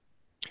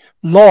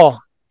law.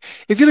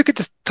 If you look at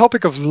the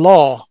topic of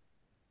law,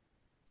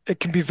 it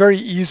can be very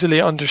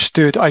easily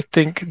understood, I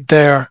think,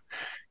 there.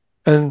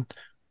 And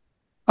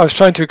I was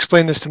trying to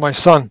explain this to my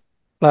son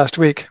last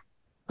week.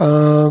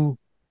 I'll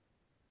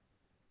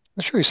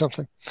show you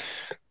something,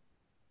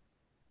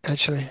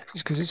 actually,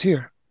 because it's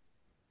here.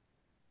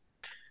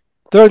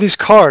 There are these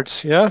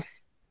cards, yeah?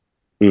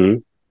 Mm-hmm.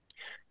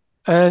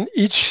 And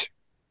each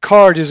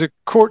card is a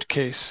court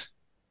case.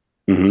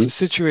 It's Mm-hmm. a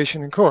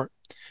situation in court.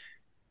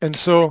 And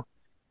so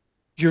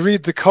you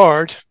read the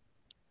card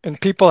and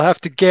people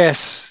have to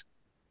guess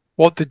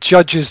what the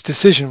judge's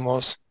decision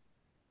was.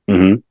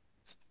 Mm-hmm.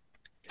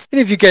 And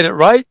if you get it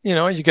right,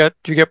 you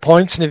get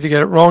points, and if you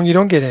get it wrong, you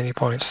don't get any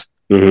points.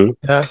 Mm-hmm.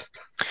 Yeah.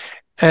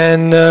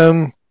 And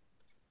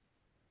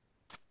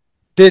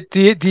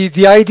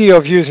the idea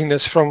of using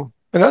this from,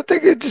 and I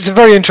think it's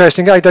very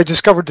interesting. I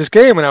discovered this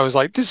game and I was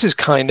like, this is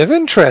kind of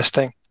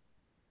interesting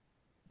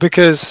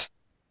because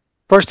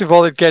first of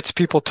all, it gets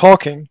people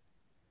talking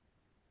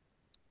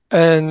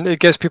and it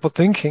gets people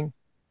thinking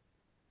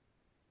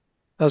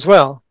as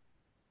well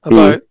Mm-hmm.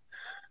 about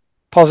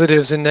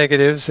positives and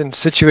negatives and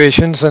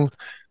situations. And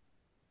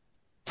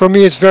for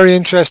me, it's very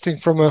interesting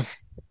from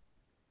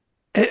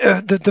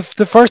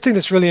the first thing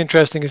that's really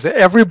interesting is that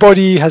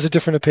everybody has a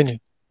different opinion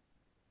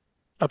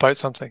about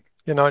something,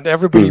 and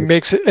everybody Mm-hmm.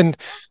 makes it. And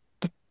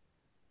the,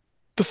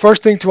 the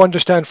first thing to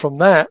understand from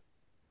that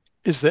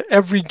is that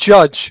every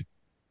judge,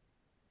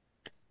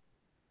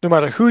 no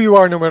matter who you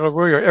are, no matter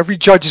where you are, every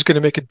judge is going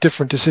to make a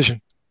different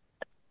decision.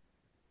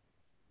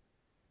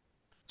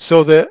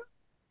 So that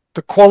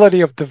the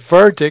quality of the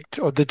verdict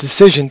or the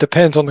decision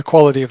depends on the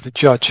quality of the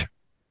judge.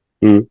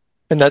 Mm-hmm.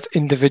 And that's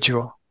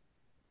individual.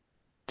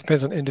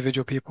 Depends on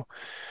individual people,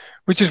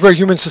 which is where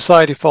human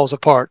society falls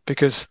apart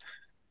because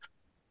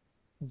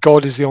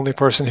God is the only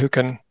person who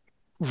can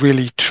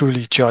really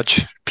truly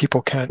judge.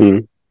 People can't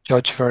Mm-hmm.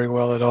 judge very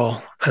well at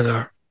all and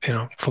are,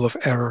 full of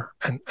error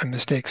and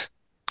mistakes.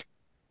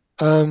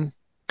 Um,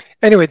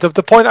 anyway,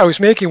 the point I was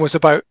making was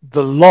about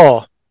the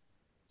law.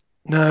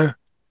 Now,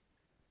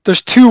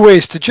 there's two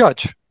ways to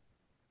judge.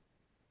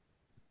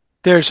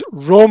 There's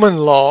Roman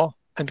law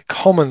and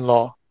common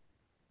law.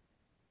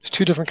 There's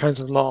two different kinds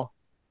of law.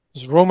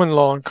 There's Roman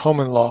law and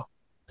common law.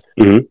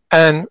 Mm-hmm.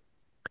 And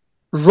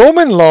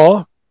Roman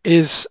law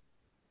is,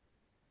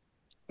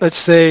 let's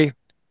say,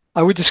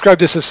 I would describe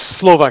this as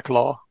Slovak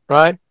law,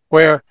 right?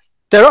 Where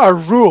there are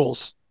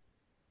rules.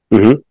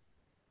 Mm-hmm.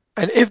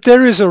 And if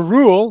there is a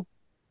rule,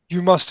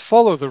 you must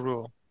follow the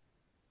rule.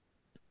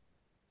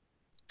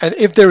 And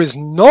if there is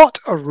not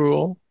a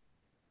rule,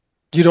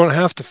 you don't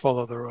have to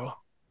follow the rule.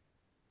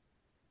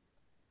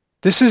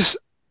 This is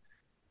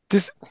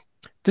this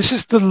this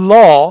is the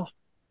law.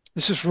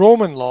 This is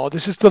Roman law.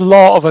 This is the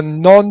law of a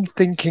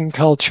non-thinking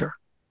culture.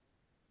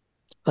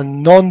 A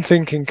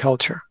non-thinking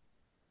culture.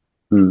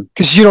 Mm-hmm.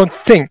 Because you don't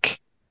think.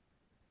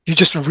 You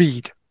just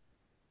read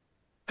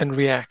and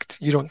react.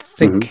 You don't Mm-hmm.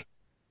 think.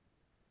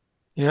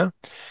 Yeah?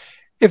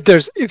 If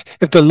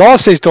the law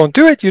says don't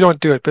do it, you don't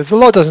do it. But if the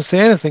law doesn't say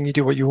anything, you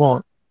do what you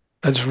want.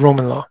 That's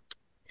Roman law.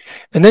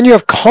 And then you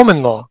have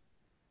common law.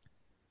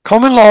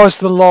 Common law is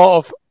the law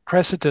of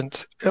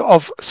precedent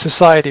of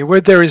society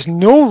where there is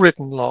no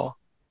written law.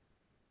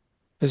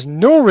 There's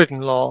no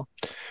written law,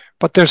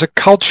 but there's a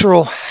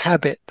cultural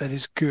habit that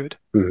is good.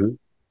 Mm-hmm.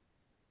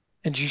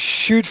 And you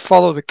should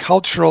follow the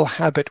cultural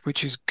habit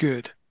which is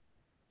good.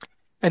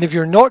 And if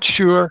you're not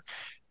sure,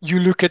 you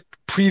look at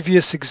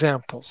previous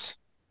examples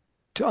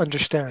to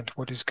understand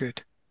what is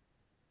good.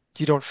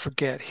 You don't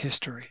forget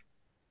history.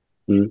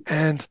 Mm-hmm.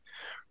 And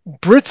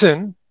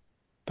Britain,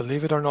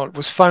 believe it or not,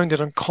 was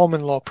founded on common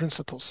law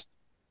principles.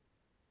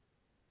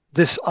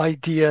 This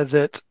idea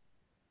that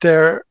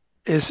there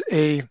is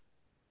a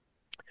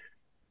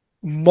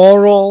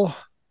moral,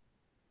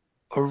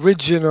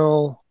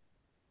 original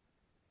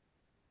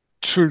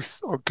truth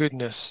or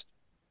goodness,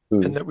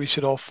 and that we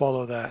should all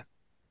follow that.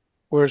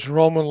 Whereas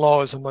Roman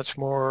law is a much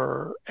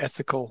more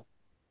ethical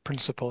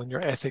principle, and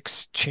your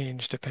ethics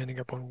change depending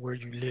upon where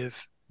you live,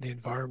 the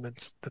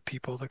environment, the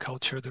people, the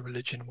culture, the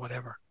religion,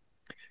 whatever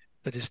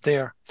that is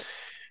there.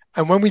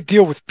 And when we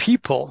deal with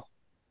people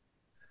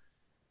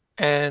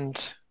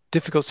and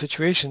difficult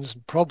situations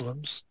and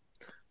problems,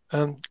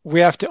 we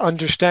have to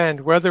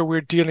understand whether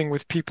we're dealing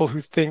with people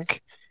who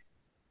think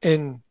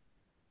in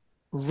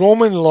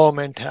Roman law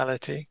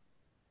mentality,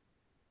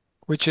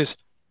 which is,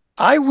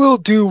 I will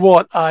do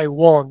what I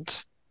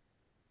want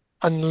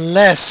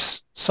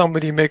unless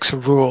somebody makes a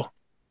rule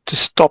to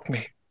stop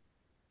me,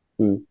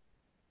 Mm-hmm.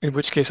 in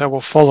which case I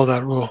will follow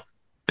that rule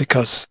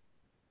because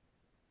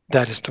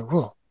that is the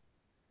rule.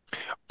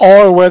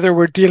 Or whether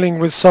we're dealing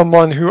with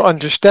someone who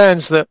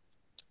understands that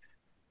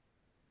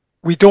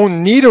we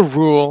don't need a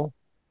rule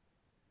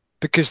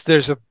because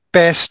there's a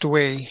best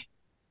way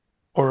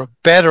or a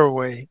better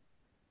way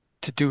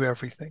to do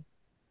everything.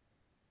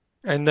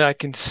 And I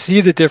can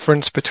see the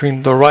difference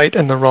between the right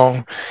and the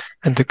wrong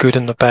and the good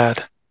and the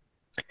bad.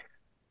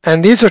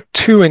 And these are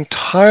two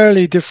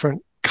entirely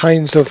different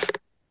kinds of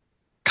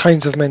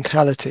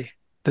mentality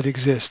that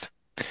exist,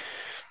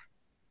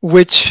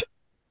 which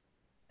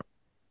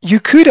you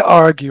could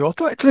argue,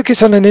 although I think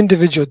it's on an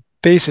individual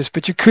basis,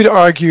 but you could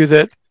argue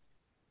that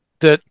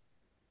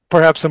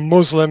perhaps a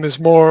Muslim is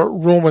more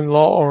Roman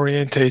law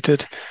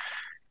orientated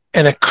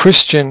and a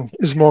Christian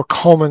is more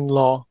common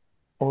law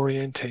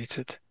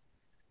orientated.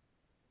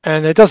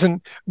 And it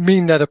doesn't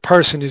mean that a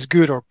person is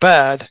good or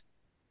bad.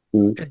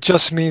 It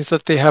just means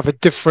that they have a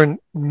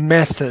different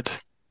method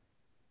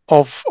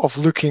of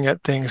looking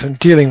at things and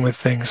dealing with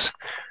things.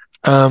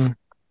 And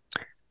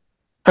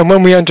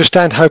when we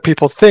understand how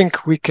people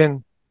think, we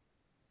can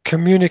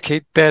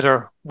communicate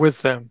better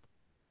with them,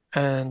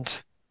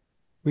 and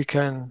we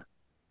can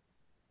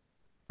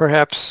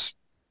perhaps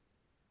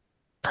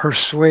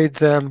persuade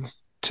them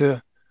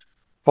to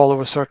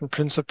follow a certain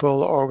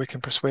principle, or we can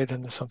persuade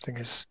them that something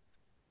is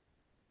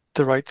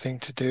the right thing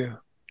to do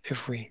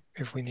if we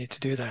need to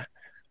do that.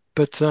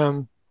 But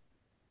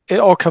it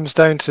all comes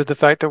down to the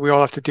fact that we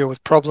all have to deal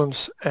with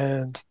problems,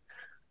 and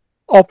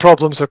all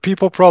problems are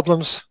people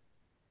problems.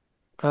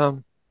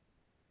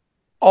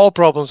 All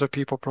problems are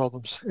people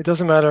problems. It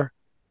doesn't matter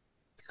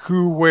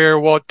who, where,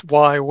 what,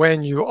 why,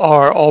 when you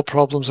are. All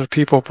problems are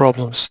people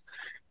problems.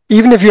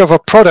 Even if you have a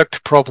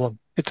product problem,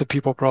 it's a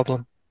people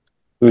problem.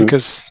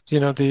 Because,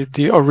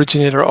 the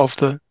originator of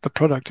the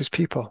product is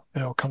people.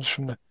 It all comes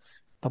from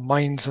the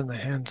minds and the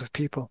hands of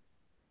people.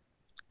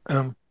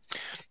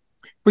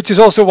 Which is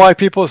also why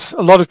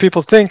a lot of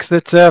people think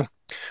that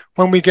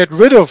when we get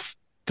rid of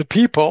the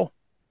people,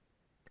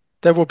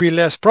 there will be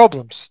less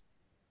problems.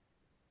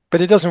 But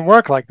it doesn't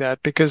work like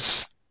that,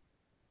 because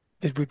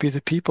it would be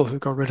the people who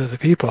got rid of the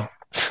people.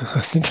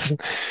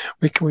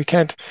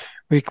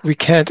 We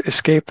can't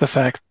escape the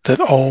fact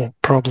that all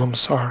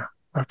problems are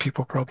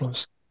people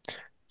problems.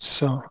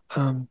 So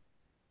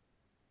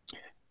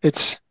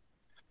it's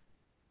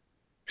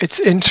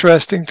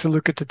interesting to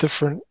look at the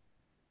different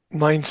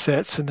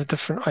mindsets and the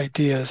different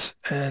ideas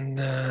and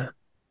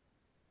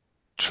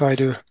try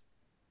to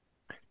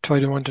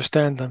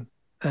understand them,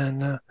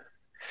 and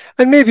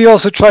maybe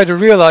also try to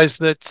realize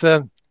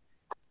that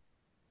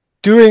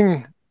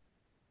doing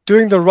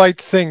the right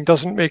thing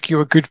doesn't make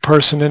you a good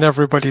person in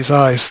everybody's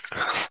eyes.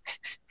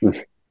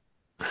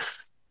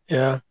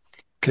 Yeah,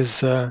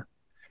 because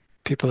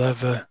people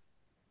have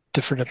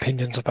different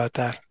opinions about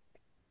that.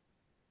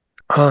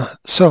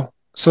 So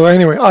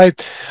anyway, I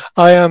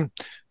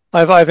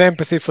have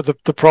empathy for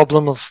the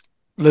problem of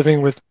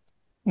living with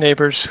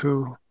neighbors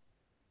who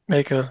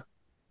make a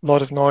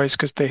lot of noise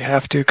because they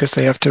have to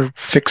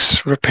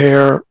fix,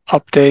 repair,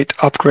 update,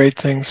 upgrade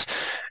things,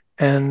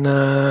 and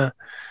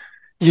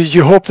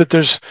you hope that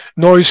there's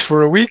noise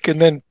for a week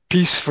and then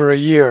peace for a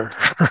year,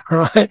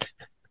 right?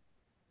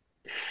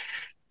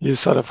 You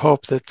sort of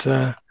hope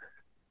that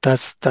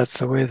that's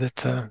the way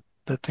that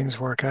things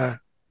work out.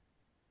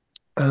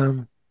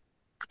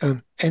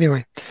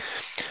 Anyway,